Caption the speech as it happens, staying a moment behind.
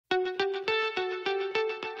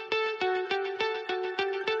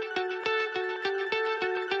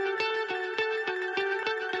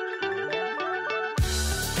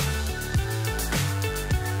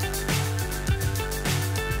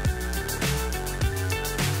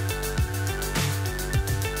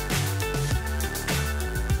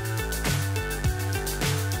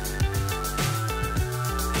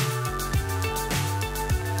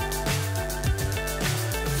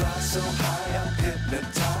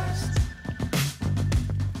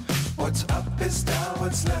What's up is down,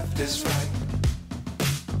 what's left is right.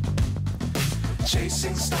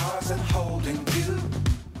 Chasing stars and holding you.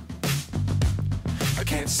 I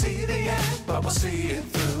can't see the end, but we'll see it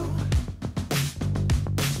through.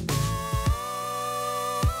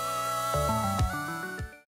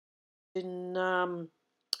 In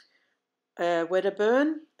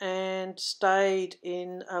Wedderburn, and stayed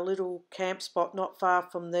in a little camp spot not far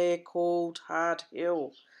from there called Hard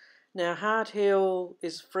Hill. Now Hard Hill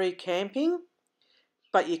is free camping,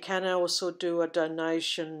 but you can also do a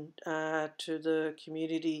donation to the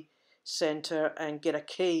community centre and get a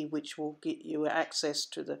key which will get you access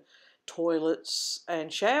to the toilets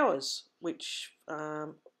and showers, which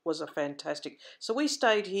was a fantastic. So we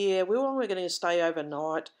stayed here. We were only going to stay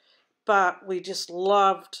overnight, but we just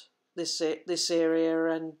loved this area,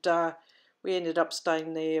 and we ended up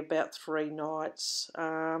staying there about 3 nights.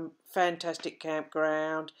 Fantastic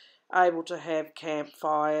campground, able to have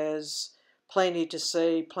campfires, plenty to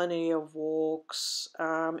see, plenty of walks.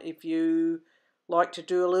 If you like to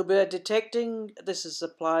do a little bit of detecting, this is the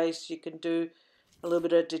place. You can do a little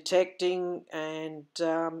bit of detecting, and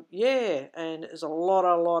yeah, and there's a lot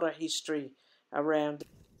of history around.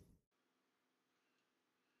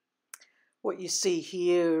 What you see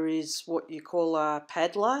here is what you call a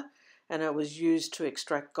paddler, and it was used to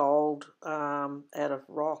extract gold out of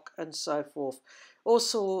rock and so forth.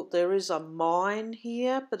 Also, there is a mine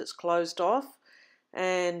here, but it's closed off.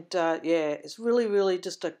 And yeah, it's really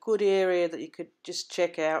just a good area that you could just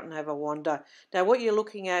check out and have a wander. Now, what you're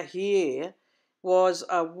looking at here was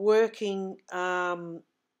a working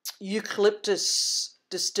eucalyptus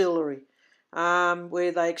distillery,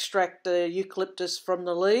 where they extract the eucalyptus from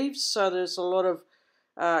the leaves. So there's a lot of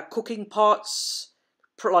cooking pots,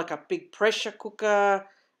 like a big pressure cooker,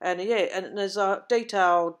 and yeah, and there's a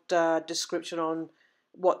detailed description on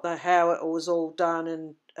how it was all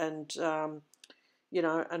done, and you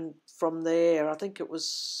know, and from there, I think it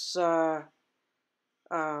was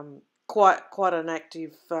quite an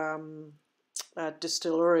active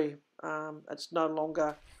distillery. It's no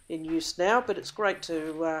longer in use now, but it's great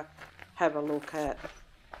to have a look at.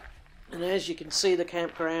 And as you can see, the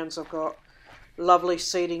campgrounds have got lovely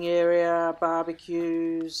seating area,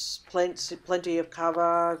 barbecues, plenty of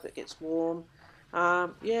cover if it gets warm.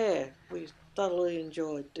 Yeah, we thoroughly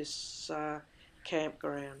enjoyed this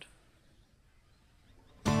campground.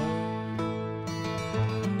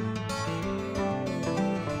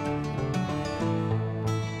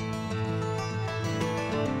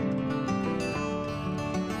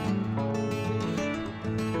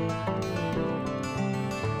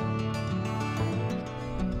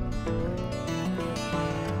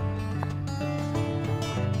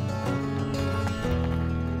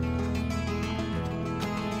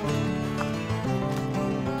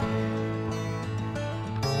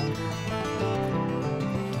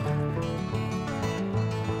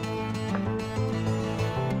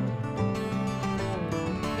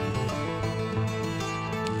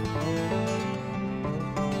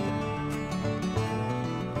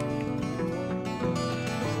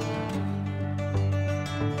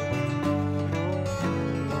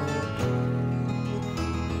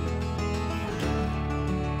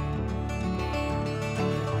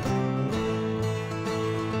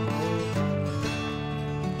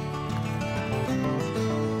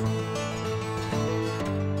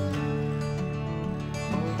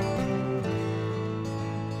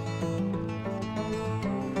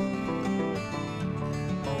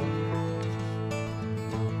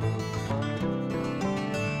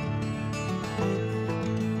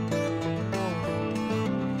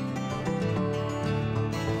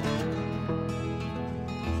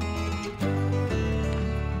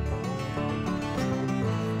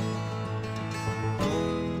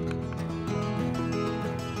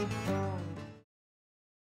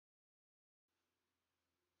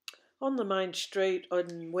 On the main street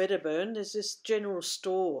in Wedderburn, there's this general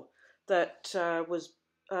store that was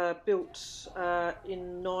built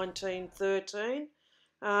in 1913,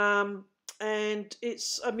 and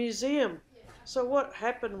it's a museum. So what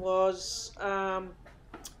happened was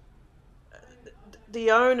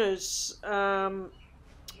the owners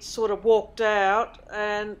sort of walked out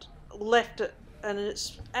and left it, and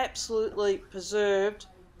it's absolutely preserved.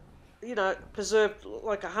 You know, preserved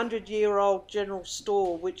like 100-year-old general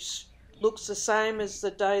store, which looks the same as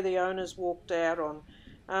the day the owners walked out on.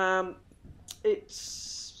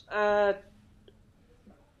 It's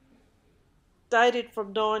dated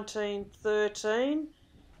from 1913,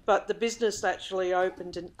 but the business actually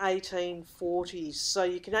opened in 1840s. So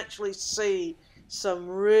you can actually see some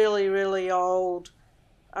really old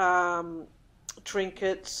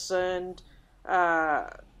trinkets and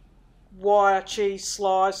wire cheese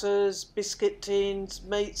slices, biscuit tins,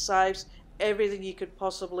 meat safes, everything you could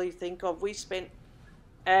possibly think of. We spent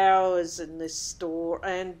hours in this store,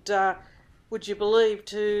 and would you believe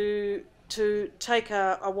to take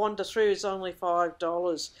a wander through is only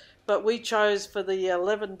 $5, but we chose for the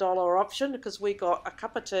 $11 option because we got a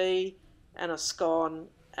cup of tea and a scone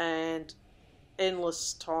and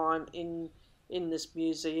endless time in this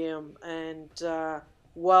museum, and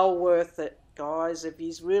well worth it, guys. If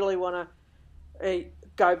you really want to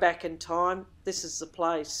go back in time, this is the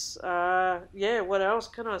place. Yeah, what else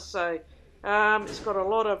can I say? It's got a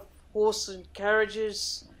lot of horse and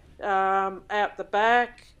carriages out the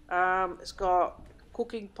back. It's got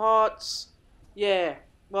cooking pots. Yeah,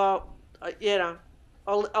 well, you know,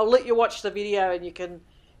 I'll let you watch the video and you can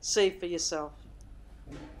see for yourself.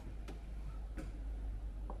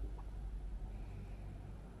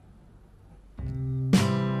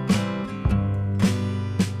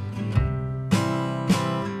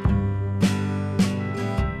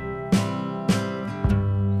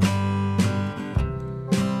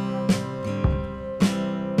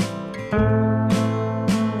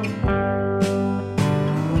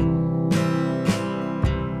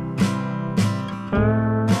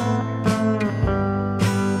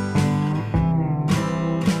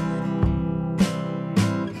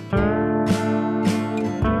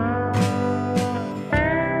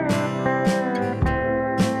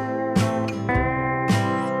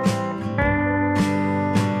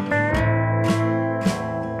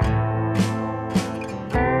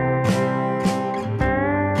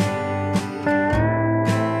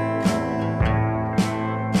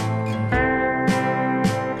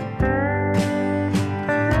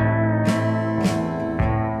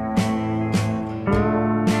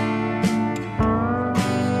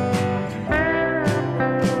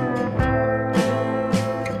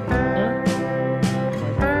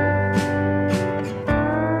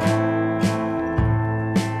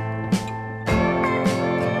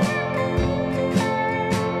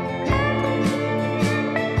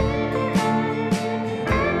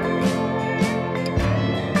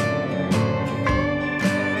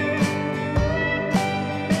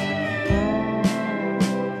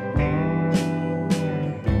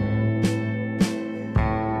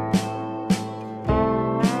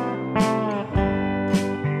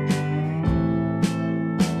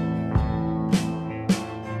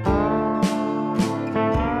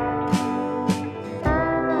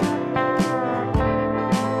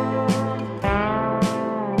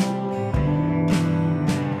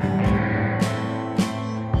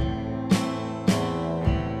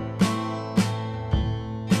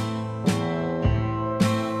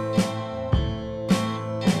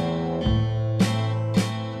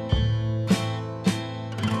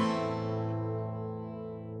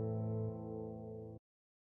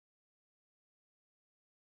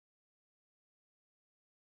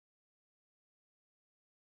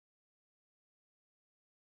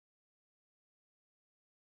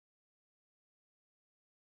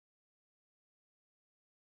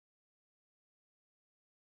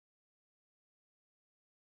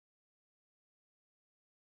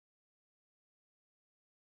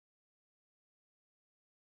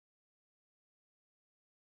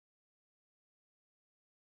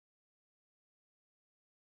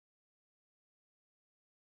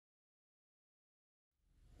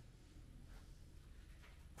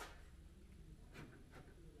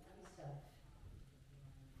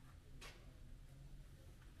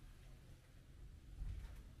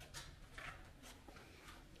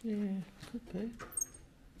 Yeah, could be.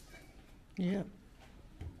 Yeah.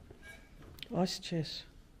 Ice chest.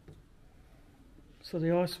 So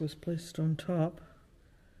the ice was placed on top.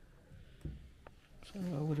 So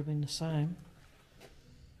it would have been the same.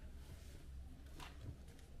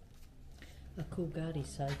 A Coolgardie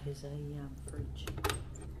safe is a fridge.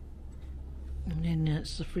 And then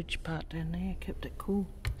that's the fridge part down there, kept it cool.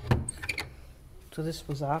 So this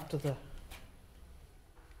was after the...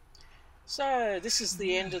 So this is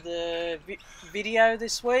the end of the video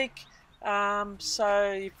this week.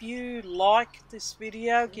 So if you like this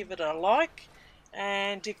video, give it a like.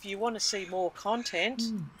 And if you want to see more content,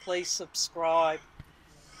 please subscribe.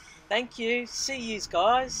 Thank you. See you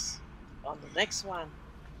guys on the next one.